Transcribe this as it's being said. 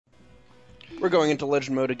We're going into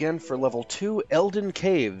Legend mode again for level 2, Elden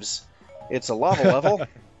Caves. It's a lava level.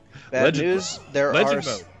 Bad Legend news, there Legend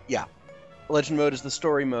are... mode. Yeah. Legend mode is the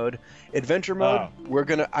story mode. Adventure mode,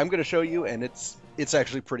 I'm gonna show you, and it's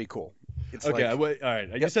actually pretty cool. It's Okay, like, wait, all right.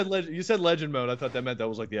 Yep. You said Legend mode. I thought that meant that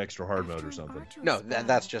was like the extra hard mode or something. No,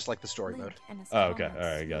 that's just like the story mode. Oh, okay, all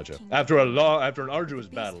right, gotcha. After an arduous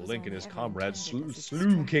battle, Link and his comrades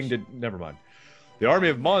slew King. Never mind. The army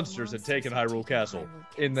of monsters had taken Hyrule Castle.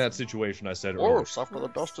 In that situation, I said earlier. After the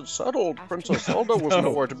dust had settled, Princess Zelda was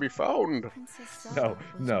nowhere to be found.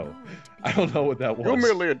 No, I don't know what that was. You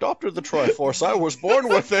merely adopted the Triforce. I was born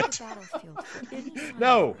with it.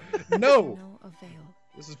 No.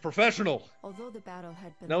 This is professional.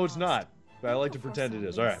 No, it's not. But I like to pretend it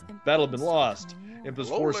is. All right. Battle had been lost. Impa's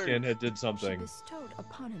foreskin had did something.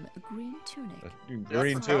 Green tunic.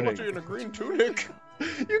 In a green tunic.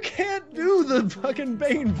 You can't do the fucking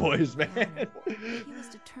Bane voice, man.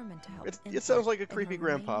 It sounds like a creepy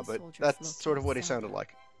grandpa, but that's sort of what he sounded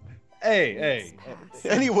like. Hey.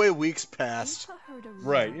 Anyway, weeks passed.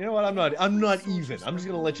 Right. You know what? I'm not even. I'm just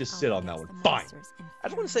gonna let you sit on that one. Fine. I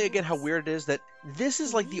just want to say again how weird it is that this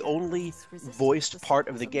is like the only voiced part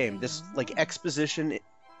of the game. This like exposition,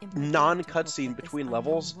 non-cutscene between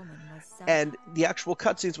levels, and the actual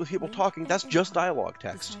cutscenes with people talking. That's just dialogue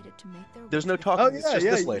text. There's no talking. Oh, it's just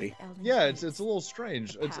this lady. Yeah, it's a little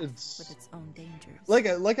strange. It's like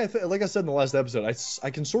I said in the last episode. I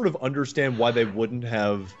can sort of understand why they wouldn't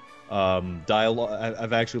have dialogue.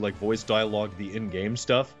 I've actually like voice dialogue the in-game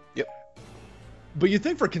stuff. Yep. But you'd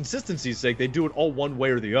think for consistency's sake they'd do it all one way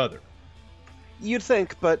or the other. You'd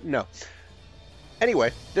think, but no.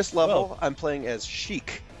 Anyway, this level I'm playing as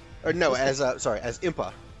Sheik, or no, as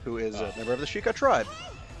Impa, who is a member of the Sheikah tribe.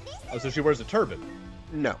 Oh, so she wears a turban?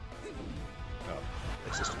 No.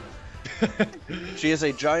 Oh. She is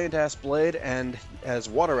a giant-ass blade and has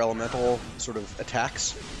water elemental sort of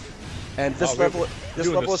attacks. And this level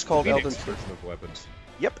is called Elden Caves. Weapons.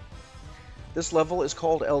 Yep. This level is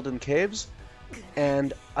called Elden Caves,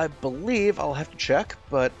 and I believe, I'll have to check,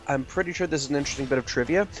 but I'm pretty sure this is an interesting bit of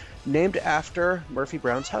trivia, named after Murphy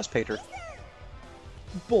Brown's house painter.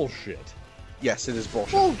 Bullshit. Yes, it is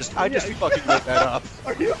bullshit. I just fucking made that up.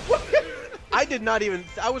 Are you? I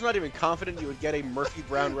was not even confident you would get a Murphy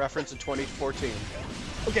Brown reference in 2014.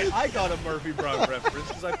 Okay, I got a Murphy Brown reference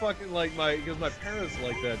because I fucking because my parents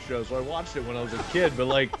liked that show, so I watched it when I was a kid. But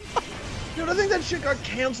like, dude, I think that shit got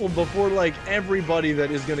canceled before like everybody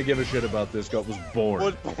that is gonna give a shit about this was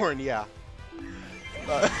born. Yeah.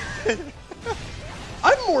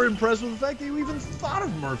 I'm more impressed with the fact that you even thought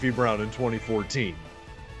of Murphy Brown in 2014.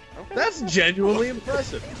 Okay. That's genuinely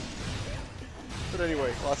impressive. But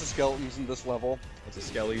anyway, lots of skeletons in this level. Lots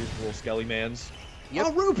of little skelly mans. Yep.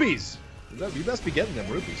 Oh, rupees! You best be getting them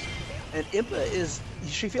rupees. And Impa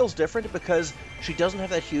she feels different because she doesn't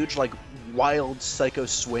have that huge, like, wild psycho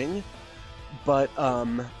swing, but,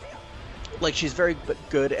 like, she's very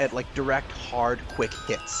good at, like, direct, hard, quick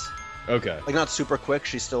hits. Okay. Like, not super quick,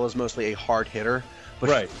 she still is mostly a hard hitter, but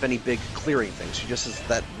she doesn't have any big clearing things. She just has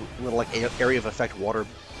that little, like, area of effect water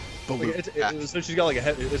balloon. So she's got, like,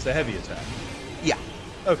 it's the heavy attack. Yeah.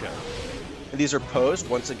 Okay. And these are posed,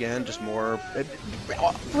 once again, just more...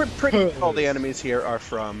 Pretty much all the enemies here are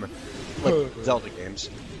from, like, Zelda games.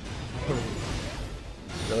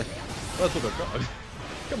 Really? Well, that's what they're called.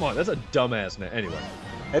 Come on, that's a dumbass name. Anyway.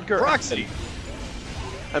 Edgar Proxy!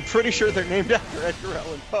 I'm pretty sure they're named after Edgar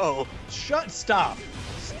Allan Poe. Stop!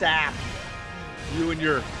 You and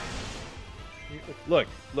your... Look,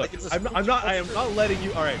 I am not letting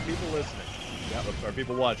you... Alright, people listening. Yeah, or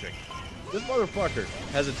people watching. This motherfucker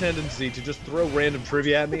has a tendency to just throw random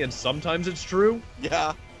trivia at me, and sometimes it's true.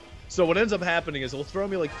 Yeah. So what ends up happening is he'll throw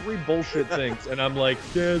me like 3 bullshit things, and I'm like,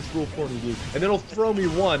 yeah, it's real funny, dude. And then he'll throw me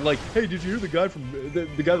one, like, hey, did you hear the guy from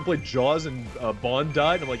the guy that played Jaws and Bond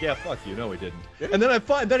died? And I'm like, yeah, fuck you, no, he didn't. And then I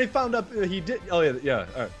found out he did. Oh yeah,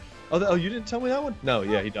 all right. Oh, you didn't tell me that one? No,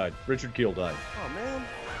 yeah, he died. Richard Kiel died. Oh man.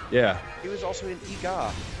 Yeah. He was also in Ega.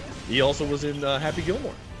 He also was in Happy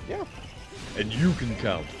Gilmore. Yeah. And you can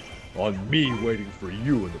count on me waiting for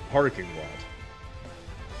you in the parking lot.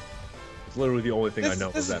 It's literally the only thing I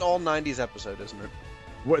know. This is an all 90s episode, isn't it?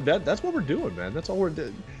 That's what we're doing, man. That's all we're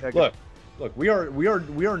doing. Okay. Look, we are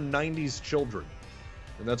 90s children,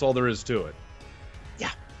 and that's all there is to it.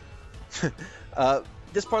 Yeah.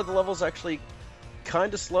 This part of the level is actually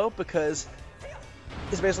kind of slow because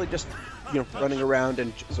it's basically just running around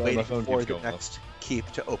and waiting for the next keep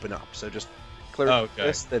to open up. So just clear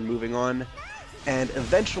this, then moving on. And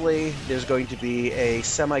eventually, there's going to be a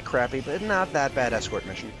semi-crappy, but not that bad escort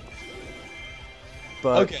mission.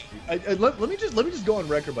 But okay, let me just go on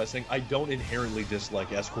record by saying I don't inherently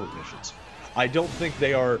dislike escort missions. I don't think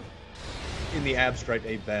they are, in the abstract,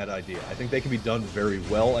 a bad idea. I think they can be done very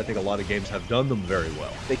well. I think a lot of games have done them very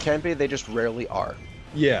well. They can be, they just rarely are.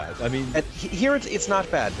 Yeah, I mean... And here it's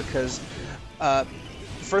not bad, because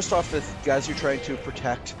first off, the guys you're trying to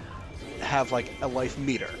protect have, like, a life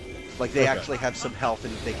meter. Like, they actually have some health,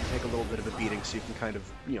 and they can take a little bit of a beating, so you can kind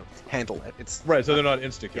of, handle it. It's right, so they're not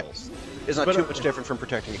insta-kills. Yeah. It's not too much different from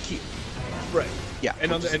protecting a keep. Right. Yeah.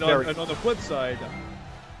 And on the flip side,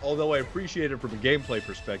 although I appreciate it from a gameplay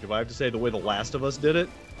perspective, I have to say the way The Last of Us did it,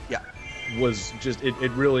 was just it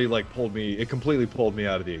really completely pulled me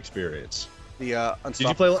out of the experience. The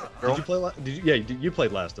you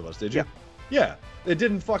played Last of Us, did you? Yeah. It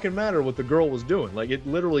didn't fucking matter what the girl was doing. Like, it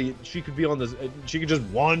literally, she could be on this, she could just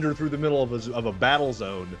wander through the middle of a battle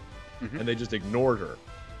zone, and they just ignored her.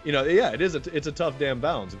 It's a tough damn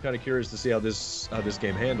balance. I'm kind of curious to see how this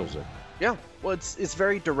game handles it. Yeah, well, it's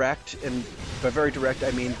very direct, and by very direct,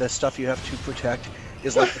 I mean the stuff you have to protect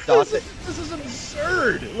is like the dot that... This is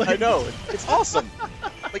absurd! I know, it's awesome!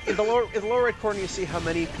 Like, in the lower right corner, you see how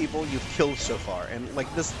many people you've killed so far, and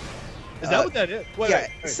like this... Is that what that is?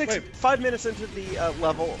 Wait. 5 minutes into the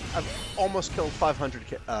level, I've almost killed 500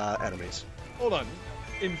 enemies. Hold on.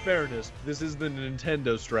 In fairness, this is the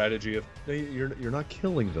Nintendo strategy of you're not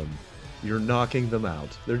killing them, you're knocking them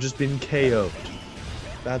out. They're just being KO'd.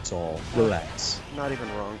 That's all. Relax. Not even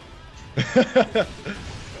wrong.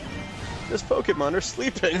 This Pokemon are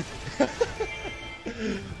sleeping.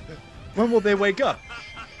 When will they wake up?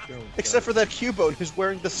 Except for that Cubone who's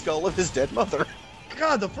wearing the skull of his dead mother.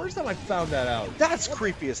 God, the first time I found that out. That's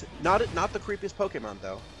creepy as not the creepiest Pokemon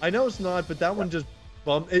though. I know it's not, but that one just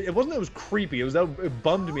bummed. It wasn't that it was creepy. It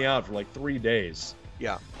bummed me out for like 3 days.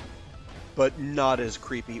 Yeah, but not as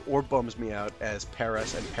creepy or bums me out as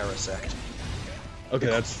Paras and Parasect. Okay,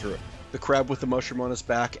 that's true. The crab with the mushroom on his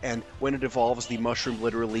back, and when it evolves, the mushroom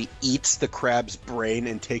literally eats the crab's brain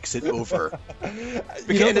and takes it over. And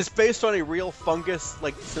it's based on a real fungus,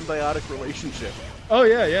 like, symbiotic relationship. Oh,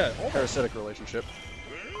 yeah. Parasitic relationship.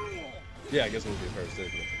 Yeah, I guess it would be a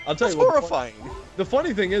parasitic. I'll tell you what. Horrifying. The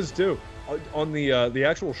funny thing is, too, on the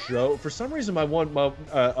actual show, for some reason, a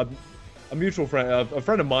mutual friend, a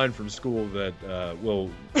friend of mine from school that Will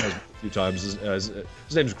has a few times, his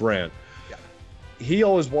name's Grant. He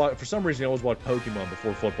always watched, for some reason, he always watched Pokemon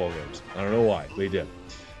before football games. I don't know why, but he did.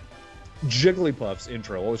 Jigglypuff's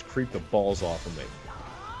intro always creeped the balls off of me.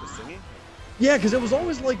 The singing? Yeah, because it was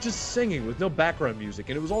always like just singing with no background music,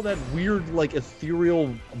 and it was all that weird, like,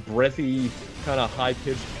 ethereal, breathy, kind of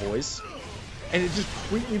high-pitched voice, and it just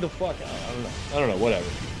creeped me the fuck out. I don't know, whatever.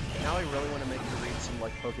 Now I really want to make you read some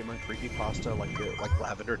like Pokemon creepypasta, like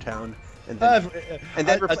Lavender Town, and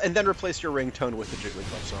then replace your ringtone with the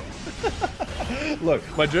Jigglypuff song. Look,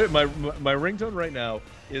 my ringtone right now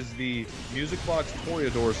is the Music Box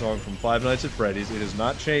Toreador song from Five Nights at Freddy's. It is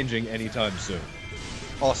not changing anytime soon.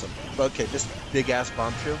 Awesome. Okay, this big ass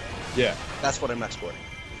bombshell. Yeah, that's what I'm exporting.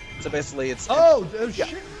 So basically, it's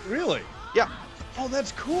shit, really? Yeah. Oh,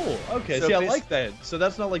 that's cool. Okay, so see, I like that. So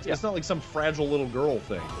that's not like it's not like some fragile little girl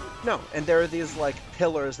thing. No, and there are these like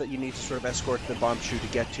pillars that you need to sort of escort the bombshell to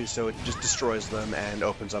get to, so it just destroys them and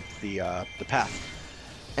opens up the path.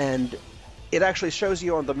 And it actually shows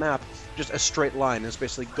you on the map just a straight line. It's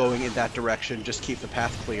basically going in that direction. Just keep the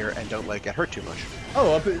path clear and don't let it get hurt too much.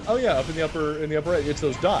 Up in the upper right. It's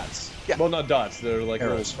those dots. Yeah. Well, not dots. They're like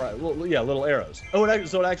arrows. Little arrows. Oh,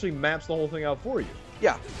 so it actually maps the whole thing out for you.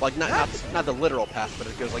 Yeah, like not the literal path, but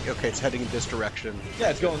it goes like, okay, it's heading in this direction. Yeah,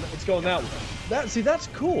 it's going that way. That's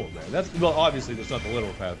cool, man. Obviously that's not the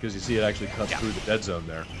literal path because you see it actually cuts through the dead zone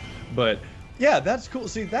there. But yeah, that's cool.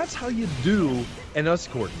 See, that's how you do an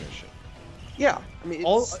escort mission. Yeah, I mean,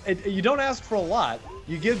 you don't ask for a lot.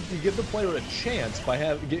 You give the player a chance by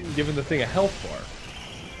giving the thing a health bar.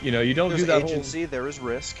 You don't do that. There's agency. There is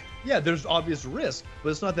risk. Yeah, there's obvious risk, but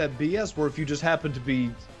it's not that BS where if you just happen to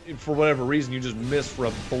be, for whatever reason, you just miss for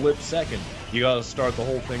a blip second, you gotta start the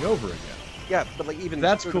whole thing over again. Yeah, but like even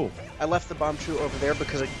that's cool. I left the bombshell over there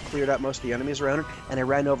because it cleared out most of the enemies around it, and I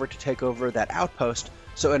ran over to take over that outpost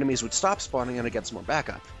so enemies would stop spawning and I get some more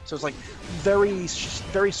backup. So it's like very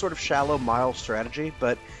sort of shallow, mild strategy,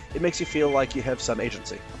 but it makes you feel like you have some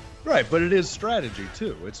agency. Right, but it is strategy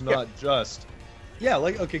too. It's not just. Yeah,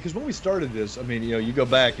 because when we started this, I mean, you go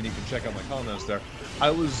back and you can check out my comments there.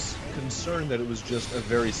 I was concerned that it was just a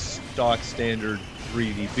very stock standard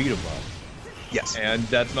 3D beat 'em up. Yes. And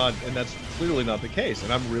that's clearly not the case,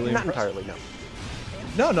 and I'm really not impressed. Entirely,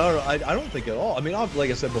 no. No, I don't think at all. I mean,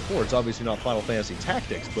 like I said before, it's obviously not Final Fantasy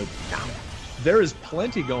Tactics, but there is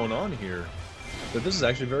plenty going on here that this is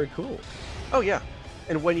actually very cool. Oh, yeah.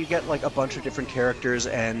 And when you get like a bunch of different characters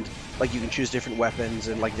and like you can choose different weapons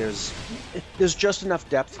and like there's just enough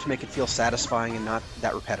depth to make it feel satisfying and not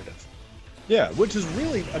that repetitive. Yeah, which is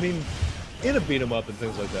really, I mean, in a beat 'em up and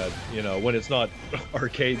things like that, you know, when it's not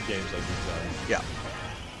arcade games like we've done. Yeah.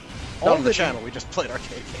 Not on the channel, we just played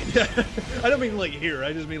arcade games. Yeah. I don't mean like here,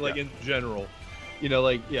 I just mean like in general. You know,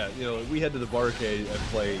 like, yeah, you know, we head to the barcade and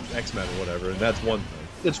play X-Men or whatever, and that's one thing.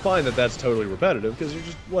 It's fine that that's totally repetitive, because you're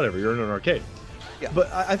just, whatever, you're in an arcade. Yeah.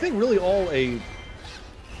 But I think really all a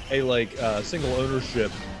single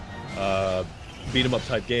ownership beat 'em up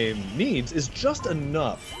type game needs is just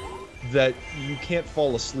enough that you can't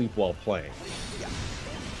fall asleep while playing. Yeah.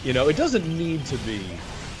 You know, it doesn't need to be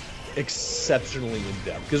exceptionally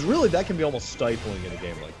in-depth, because really that can be almost stifling in a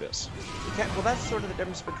game like this. Well, that's sort of the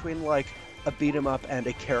difference between, like, a beat-em-up and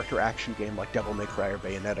a character action game like Devil May Cry or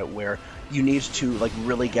Bayonetta, where you need to, like,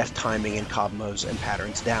 really get timing and combos and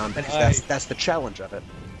patterns down, because that's the challenge of it.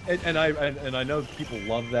 And I know people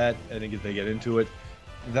love that, and they get into it.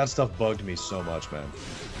 That stuff bugged me so much, man.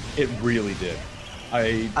 It really did.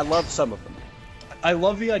 I love some of them. I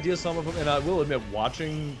love the idea of some of them, and I will admit,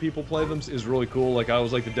 watching people play them is really cool. Like, I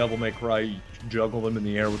was like the Devil May Cry, juggle them in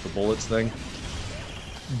the air with the bullets thing.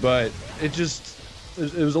 But it just,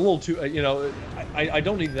 it was a little too, you know, I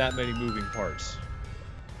don't need that many moving parts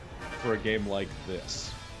for a game like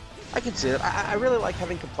this. I can see it. I really like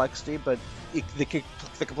having complexity, but the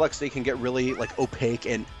complexity can get really, like, opaque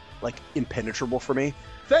and, like, impenetrable for me.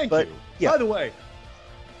 Thank you. Yeah. By the way,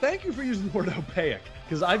 thank you for using the word opaque,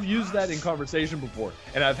 because I've used that in conversation before,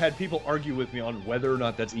 and I've had people argue with me on whether or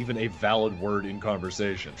not that's even a valid word in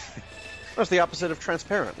conversation. That's the opposite of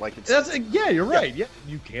transparent. Like it's. Yeah, you're right. Yeah,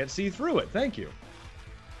 you can't see through it. Thank you.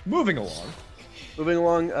 Moving along.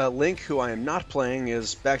 Link, who I am not playing,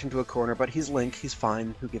 is backed into a corner, but he's Link. He's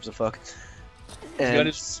fine. Who gives a fuck? He's got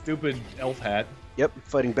his stupid elf hat. Yep,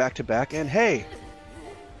 fighting back to back, and hey,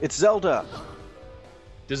 it's Zelda.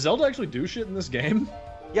 Does Zelda actually do shit in this game?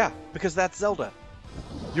 Yeah, because that's Zelda.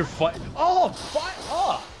 You're fighting. Oh,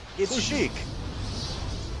 it's Sheik.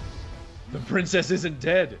 The princess isn't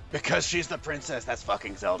dead. Because she's the princess. That's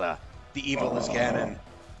fucking Zelda. The evil is canon.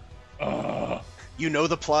 You know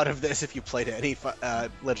the plot of this if you played any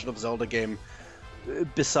Legend of Zelda game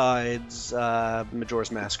besides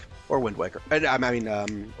Majora's Mask or Wind Waker.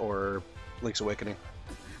 Or Link's Awakening.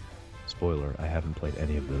 Spoiler, I haven't played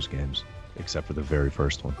any of those games except for the very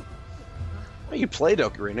first one. Well, you played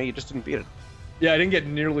Ocarina, you just didn't beat it. Yeah, I didn't get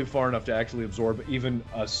nearly far enough to actually absorb even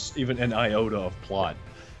an iota of plot.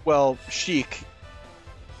 Well, Sheik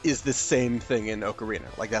is the same thing in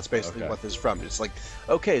Ocarina. Like, that's basically what this is from. It's like,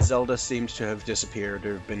 okay, Zelda seems to have disappeared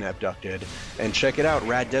or been abducted, and check it out,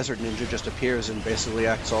 Rad Desert Ninja just appears and basically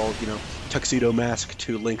acts all, you know, tuxedo mask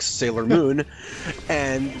to Link's Sailor Moon,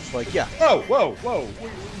 and it's like, yeah. Whoa.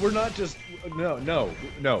 We're not just... No.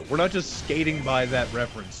 We're not just skating by that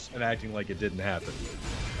reference and acting like it didn't happen.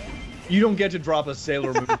 You don't get to drop a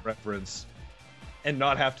Sailor Moon reference and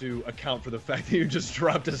not have to account for the fact that you just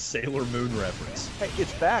dropped a Sailor Moon reference. Hey,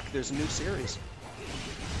 it's back. There's a new series.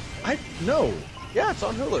 No. Yeah, it's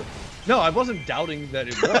on Hulu. No, I wasn't doubting that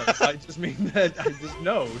it was. I just mean that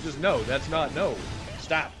no. That's not, no.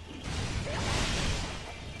 Stop.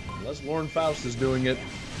 Unless Lauren Faust is doing it,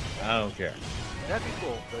 I don't care. That'd be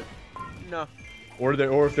cool, but no. Or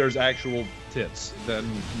if there's actual tits, then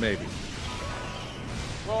maybe.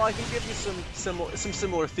 Well, I can give you some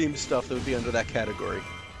similar themed stuff that would be under that category.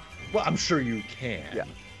 Well, I'm sure you can. Yeah.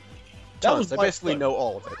 I basically know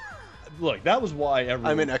all of it. Look, that was why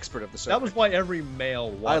I'm an expert of the subject. That was why every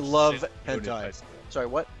male watched. I love hentai. Sorry,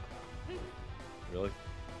 what? Really?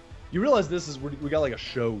 You realize we got like a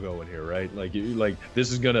show going here, right? Like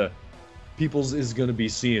this is people's is gonna be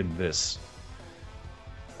seeing this.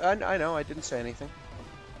 I know. I didn't say anything.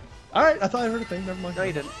 All right, I thought I heard a thing. Never mind. No,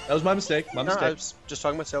 you didn't. That was my mistake. I was just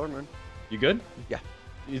talking about Sailor Moon. You good? Yeah.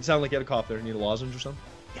 You sound like you had a cough there. Need a lozenge or something?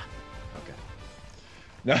 Yeah.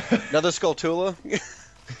 Okay. Another Skulltula?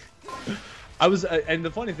 And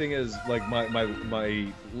the funny thing is, like, my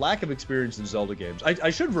lack of experience in Zelda games. I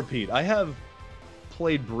should repeat. I have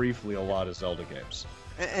played briefly a lot of Zelda games.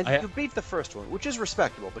 And you beat the first one, which is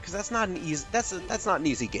respectable because that's not an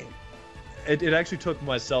easy game. It actually took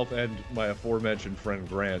myself and my aforementioned friend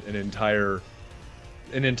Grant an entire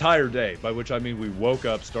day, by which I mean we woke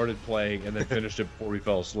up, started playing, and then finished it before we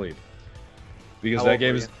fell asleep. Because that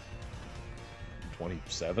game is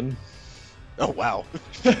 27. Oh wow,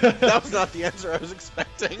 that was not the answer I was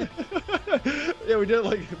expecting. Yeah, we did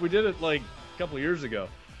it like a couple of years ago.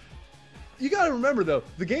 You gotta remember though,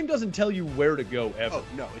 the game doesn't tell you where to go ever. Oh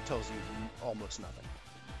no, it tells you almost nothing.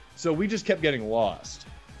 So we just kept getting lost.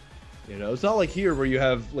 You know, it's not like here where you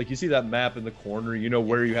have, like, you see that map in the corner, you know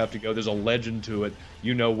where you have to go, there's a legend to it,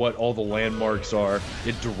 you know what all the landmarks are,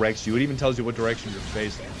 it directs you, it even tells you what direction you're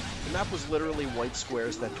facing. The map was literally white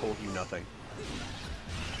squares that told you nothing.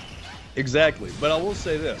 Exactly, but I will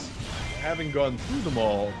say this, having gone through them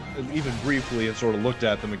all, even briefly, and sort of looked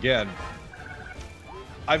at them again,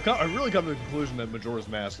 I've really come to the conclusion that Majora's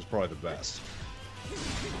Mask is probably the best.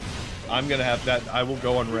 I'm gonna have that, I will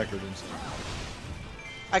go on record and say.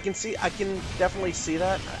 I can definitely see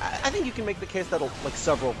that. I think you can make the case that like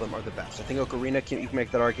several of them are the best. I think Ocarina, you can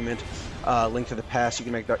make that argument. Link to the Past, you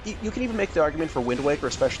can make that. You can even make the argument for Wind Waker,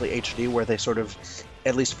 especially HD, where they sort of,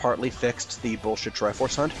 at least partly, fixed the bullshit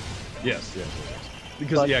Triforce hunt. Yes.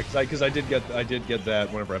 Because I did get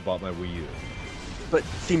that whenever I bought my Wii U. But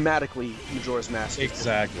thematically, Majora's Mask.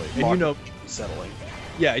 Exactly, and you know, settling.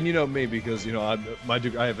 Yeah, and you know me because you know I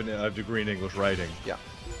have a degree in English writing. Yeah.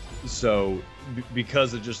 So,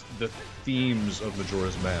 because of just the themes of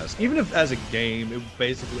Majora's Mask, even if as a game, it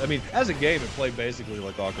basically, I mean, as a game, it played basically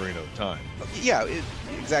like Ocarina of Time. Yeah,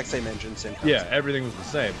 exact same engine, same concept. Yeah, everything was the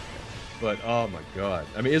same. But, oh my god.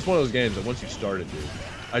 I mean, it's one of those games that once you start it, dude,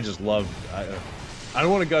 I just love, I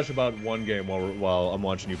don't want to gush about one game while I'm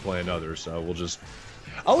watching you play another, so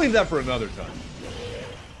I'll leave that for another time.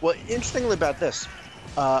 Well, interestingly about this,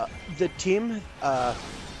 the team,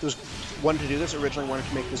 wanted to do this, originally wanted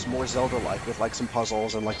to make this more Zelda-like, with like some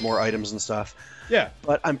puzzles and like more items and stuff. Yeah.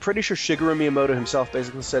 But I'm pretty sure Shigeru Miyamoto himself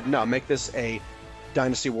basically said, no, make this a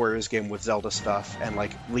Dynasty Warriors game with Zelda stuff, and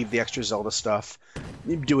like leave the extra Zelda stuff,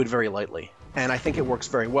 do it very lightly. And I think it works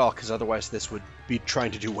very well, because otherwise this would be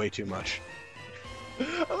trying to do way too much.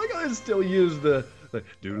 I like how they still use the yeah,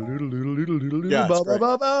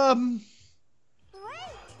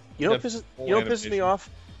 You know what pisses me off?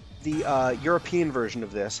 The European version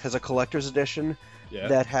of this has a collector's edition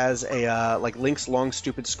that has a like Link's long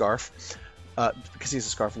stupid scarf, because he has a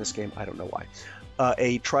scarf in this game. I don't know why.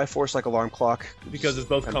 A Triforce like alarm clock because it's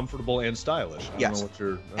both comfortable and stylish. I don't know what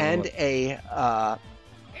you're, and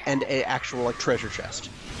a actual like treasure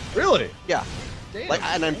chest. Really? Yeah. Damn. Like,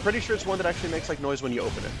 and I'm pretty sure it's one that actually makes like noise when you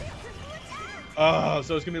open it. Oh,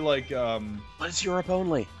 so it's gonna be like But it's Europe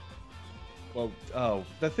only. Well, oh,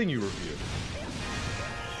 that thing you reviewed.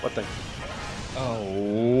 What thing?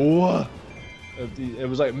 Oh, it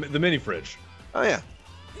was like the mini fridge. Oh yeah.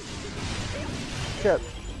 Yeah.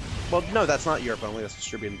 Well, no, that's not Europe only. That's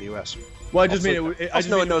distributed in the U.S. Well, I just mean it.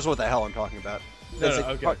 No one knows what the hell I'm talking about. No,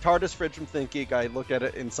 okay. TARDIS fridge from ThinkGeek. I looked at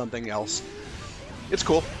it in something else. It's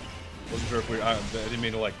cool. Wasn't sure if I didn't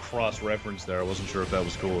mean to like cross-reference there. I wasn't sure if that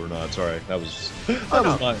was cool or not. Sorry, that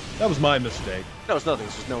was my mistake. No, it's nothing.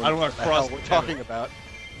 It's just no one. I don't want to cross. What we're talking about.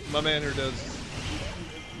 My man here does.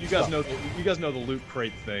 You guys know the loot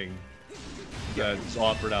crate thing that's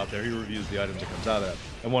offered out there. He reviews the items that comes out of that,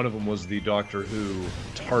 and one of them was the Doctor Who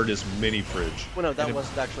TARDIS mini fridge. Well, no, that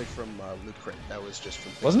wasn't actually from Loot Crate. That was just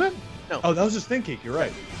from. Wasn't it? No. Oh, that was just ThinkGeek. You're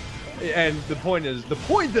right. And the point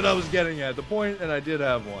that I was getting at, and I did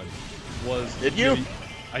have one, was. Did you?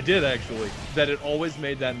 I did actually. That it always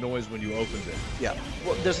made that noise when you opened it. Yeah.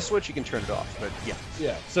 Well, there's a switch you can turn it off, but yeah.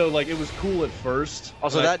 Yeah. So like it was cool at first.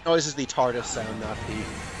 Also, that noise is the TARDIS sound, not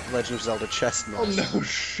the Legend of Zelda chest noise. Oh no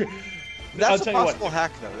shit. That's a possible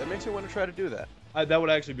hack, though. That makes me want to try to do that. That would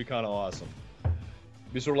actually be kind of awesome.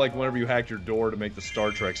 It'd be sort of like whenever you hacked your door to make the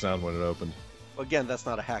Star Trek sound when it opened. Well, again, that's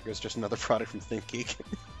not a hack. It's just another product from ThinkGeek.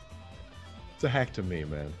 It's a hack to me,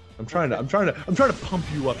 man. I'm trying to pump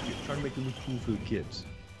you up here. I'm trying to make you look cool for the kids.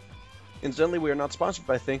 Incidentally, we are not sponsored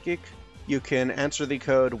by ThinkGeek. You can answer the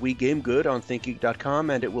code WeGameGood on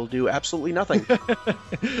ThinkGeek.com, and it will do absolutely nothing.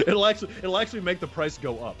 it'll actually make the price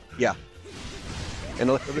go up. Yeah. And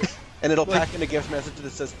it'll pack in a gift message that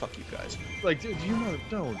says "fuck you guys." Like, dude,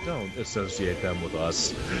 don't associate them with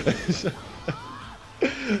us.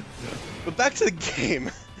 But back to the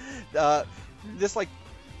game.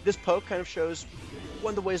 This poke kind of shows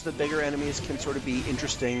one of the ways the bigger enemies can sort of be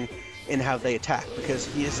interesting in how they attack, because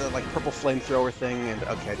he has a like purple flamethrower thing, and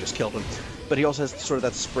okay, I just killed him. But he also has sort of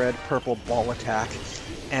that spread purple ball attack,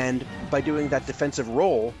 and by doing that defensive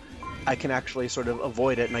roll, I can actually sort of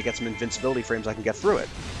avoid it, and I get some invincibility frames. I can get through it.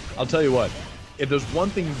 I'll tell you what, if there's one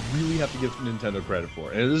thing you really have to give Nintendo credit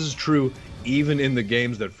for, and this is true even in the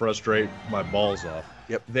games that frustrate my balls off,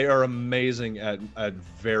 yep, they are amazing at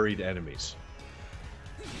varied enemies.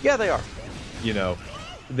 Yeah, they are. You know,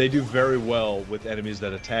 they do very well with enemies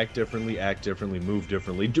that attack differently, act differently, move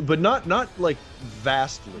differently, but not like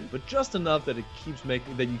vastly, but just enough that it keeps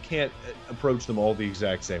making that you can't approach them all the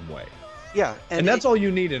exact same way. Yeah, and that's all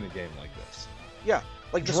you need in a game like this. Yeah,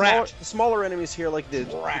 Like the smaller enemies here, like the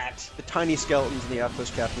tiny skeletons and the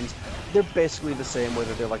outpost captains, they're basically the same,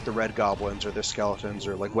 whether they're like the red goblins or they're skeletons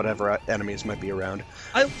or like whatever enemies might be around.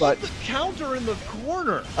 I love the counter in the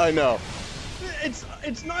corner. I know.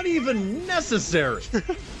 It's not even necessary.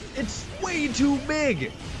 It's way too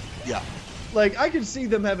big. Yeah. Like, I could see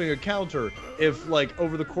them having a counter if, like,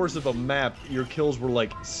 over the course of a map, your kills were,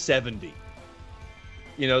 like, 70.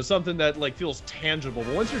 You know, something that, like, feels tangible.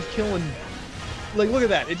 But once you're killing... Like, look at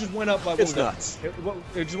that. It just went up by... It's nuts.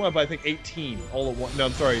 It just went up by, I think, 18 all at once. No,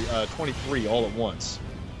 I'm sorry, 23 all at once.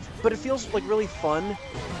 But it feels, like, really fun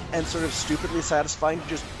and sort of stupidly satisfying to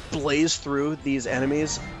just blaze through these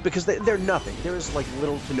enemies, because they're nothing. There is, like,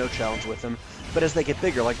 little to no challenge with them. But as they get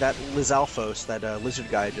bigger, like that Lizalfos, that lizard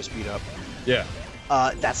guy I just beat up... Yeah.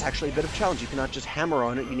 That's actually a bit of a challenge. You cannot just hammer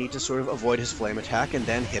on it. You need to sort of avoid his flame attack and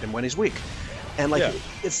then hit him when he's weak. And, like,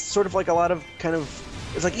 it's sort of like a lot of kind of...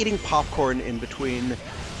 It's like eating popcorn in between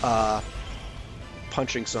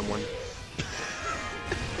punching someone.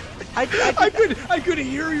 I could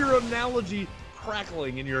hear your analogy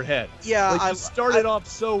crackling in your head. Yeah, like, you started off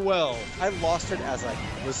so well. I lost it as I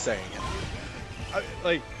was saying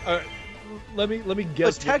it. Let me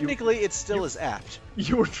guess. But technically, it still is apt.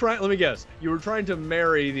 You were trying. Let me guess. You were trying to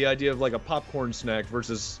marry the idea of like a popcorn snack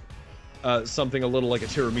versus something a little like a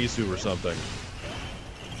tiramisu or something.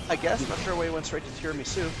 I guess. Not sure why you went straight to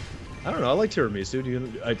tiramisu. I don't know. I like tiramisu.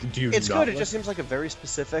 Do you? It's good. It just seems like a very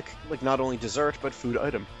specific, like not only dessert but food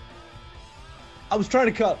item. I was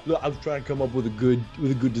trying to come up with a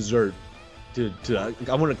good dessert. I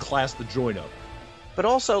want to class the joint up. But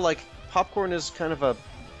also, like, popcorn is kind of a.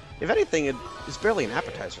 If anything, it's barely an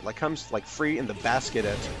appetizer. Like, comes like free in the basket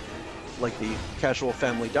at like the casual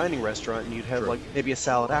family dining restaurant, and you'd have like maybe a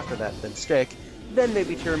salad after that, then steak, then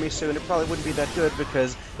maybe tiramisu, and it probably wouldn't be that good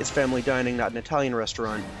because it's family dining, not an Italian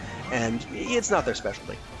restaurant, and it's not their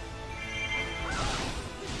specialty.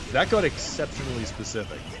 That got exceptionally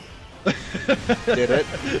specific. Did it?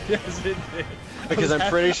 Yes, it did. Because I'm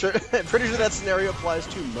pretty sure that scenario applies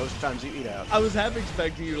to most times you eat out. I was half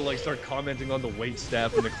expecting you to like start commenting on the wait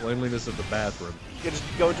staff and the cleanliness of the bathroom. You just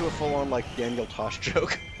go into a full-on like Daniel Tosh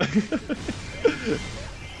joke.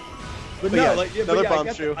 But no, yeah, like another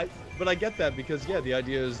bombshell. But I get that because the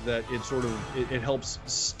idea is that it sort of it helps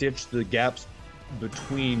stitch the gaps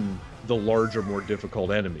between the larger, more difficult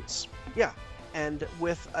enemies. Yeah. And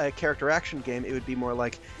with a character action game, it would be more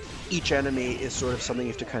like each enemy is sort of something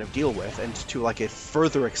you have to kind of deal with, and to like a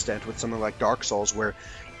further extent with something like Dark Souls, where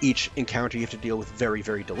each encounter you have to deal with very,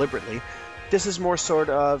 very deliberately. This is more sort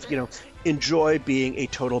of, you know, enjoy being a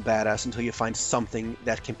total badass until you find something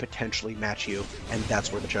that can potentially match you, and that's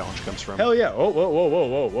where the challenge comes from. Hell yeah! Whoa!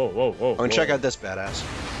 Oh, and check out this badass.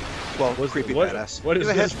 Well, creepy badass. What is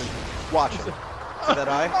this? Watch him. See that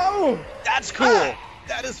eye? Oh! That's cool! Ah!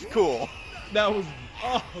 That is cool! That was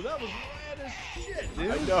rad as shit,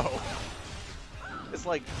 dude. I know. It's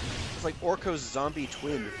like Orko's zombie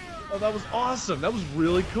twin. Oh, that was awesome. That was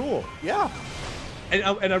really cool. Yeah. And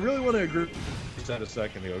I really want to agree with what you said a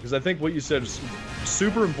second ago, because I think what you said is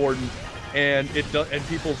super important, and and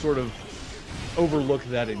people sort of overlook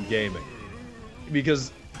that in gaming,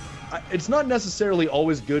 because it's not necessarily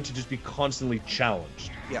always good to just be constantly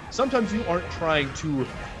challenged. Yeah. Sometimes you aren't trying to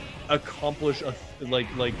accomplish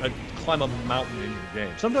climb a mountain in your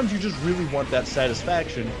game. Sometimes you just really want that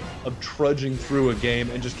satisfaction of trudging through a game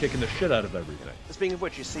and just kicking the shit out of everything. Speaking of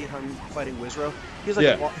which, you see him fighting Wizro. He's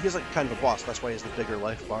like he's like kind of a boss. That's why he has the bigger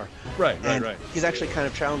life bar. Right. He's actually kind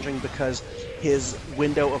of challenging because his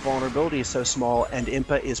window of vulnerability is so small, and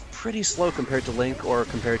Impa is pretty slow compared to Link or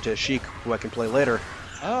compared to Sheik, who I can play later.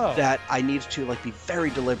 Oh. That I need to like be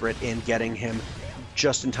very deliberate in getting him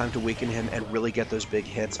just in time to weaken him and really get those big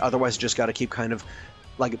hits. Otherwise, just got to keep kind of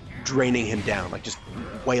like draining him down, like just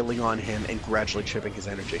wailing on him and gradually chipping his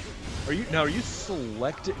energy. Are you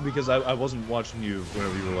selecting? Because I wasn't watching you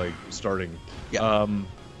whenever you were like starting. Yeah.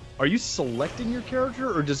 Are you selecting your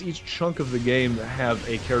character, or does each chunk of the game have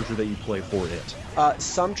a character that you play for it?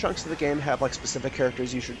 Some chunks of the game have like specific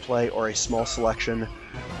characters you should play, or a small selection.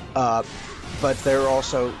 But there are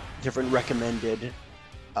also different recommended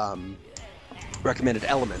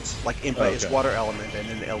elements. Like Impa is water element, and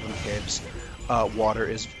in the Elven Caves, water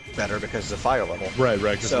is better because it's a fire level.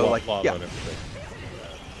 Right. So like, yeah. And everything.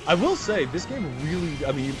 I will say, this game really,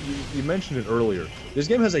 I mean, you mentioned it earlier, this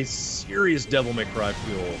game has a serious Devil May Cry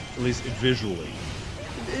feel, at least visually.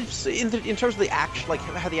 It's in terms of the action, like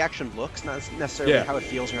how the action looks, not necessarily how it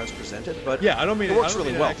feels or how it's presented, but yeah, I don't mean it works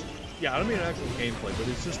really well. I don't mean an actual gameplay, but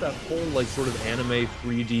it's just that whole, like, sort of anime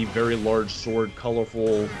 3D, very large sword,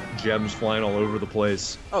 colorful gems flying all over the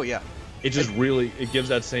place. Oh, yeah. It just really, it gives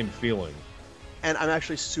that same feeling. And I'm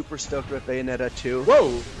actually super stoked with Bayonetta 2. Whoa!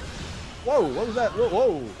 Whoa, what was that?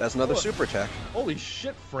 Whoa! That's another super attack. Holy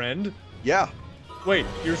shit, friend. Yeah. Wait,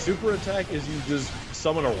 your super attack is you just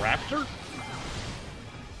summon a raptor?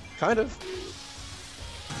 Kind of.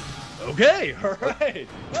 Okay, alright.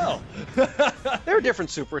 Well. There are different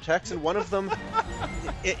super attacks, and one of them,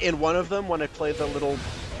 when I play the little,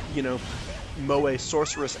 you know, Moe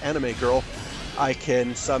sorceress anime girl, I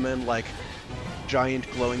can summon, like,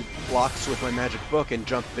 giant glowing blocks with my magic book and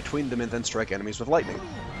jump between them and then strike enemies with lightning.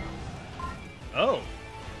 Oh.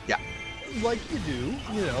 Yeah. Like you do,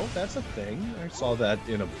 you know, that's a thing. I saw that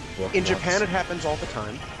in a book. In Japan, it happens all the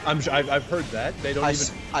time. I've heard that. They don't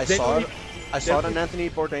even... I saw it on Anthony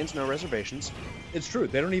Bourdain's No Reservations. It's true.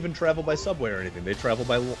 They don't even travel by subway or anything. They travel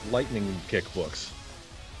by lightning kick books.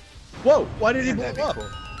 Whoa! Why did he blow up?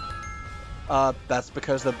 Cool. That's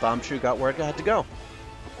because the Bombchu got where it had to go.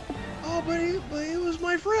 Oh, but he was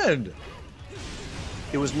my friend.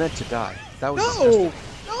 It was meant to die. That was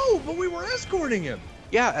no, but we were escorting him.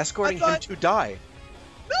 Yeah, escorting him to die.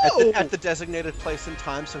 No! At the designated place and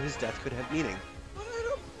time so his death could have meaning.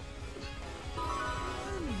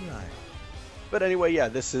 But anyway, yeah,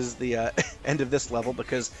 this is the end of this level,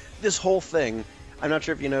 because this whole thing, I'm not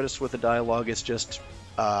sure if you noticed with the dialogue, it's just,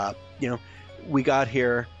 you know, we got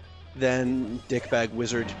here, then Dickbag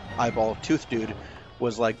Wizard Eyeball Tooth Dude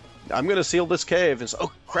was like, I'm going to seal this cave. And so,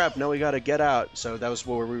 oh, crap, no, we got to get out. So that was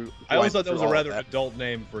where we... I always thought that was a rather adult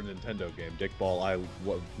name for a Nintendo game. Dickball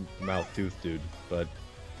Mouth Tooth Dude, but...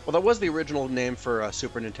 Well, that was the original name for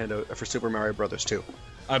Super Nintendo, for Super Mario Brothers 2.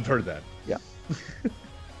 I've heard that. Yeah.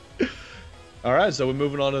 All right, so we're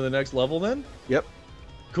moving on to the next level then? Yep.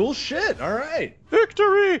 Cool shit, all right.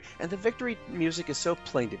 Victory! And the victory music is so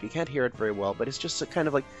plaintive. You can't hear it very well, but it's just a kind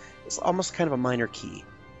of like... It's almost kind of a minor key.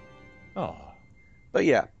 Oh. But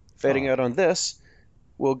yeah, fading out on this,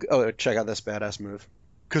 we'll... Oh, check out this badass move.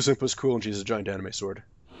 Kazumpa's cool and she's a giant anime sword.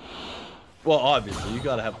 Well, obviously, you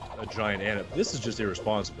gotta have a giant anime. This is just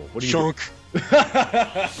irresponsible. What do you Chunk!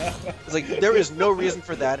 It's like, there is no reason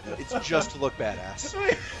for that. It's just to look badass.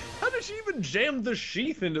 How did she even jam the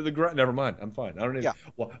sheath into the ground? Never mind. I'm fine. I don't even... Yeah.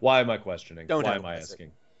 Why am I questioning? Why am I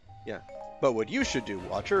asking? Yeah. But what you should do,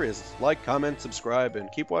 Watcher, is like, comment, subscribe,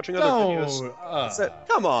 and keep watching other videos.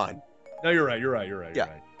 Come on. No, you're right. You're right. Yeah.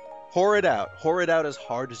 Whore it out. Whore it out as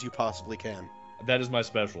hard as you possibly can. That is my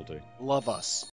specialty. Love us.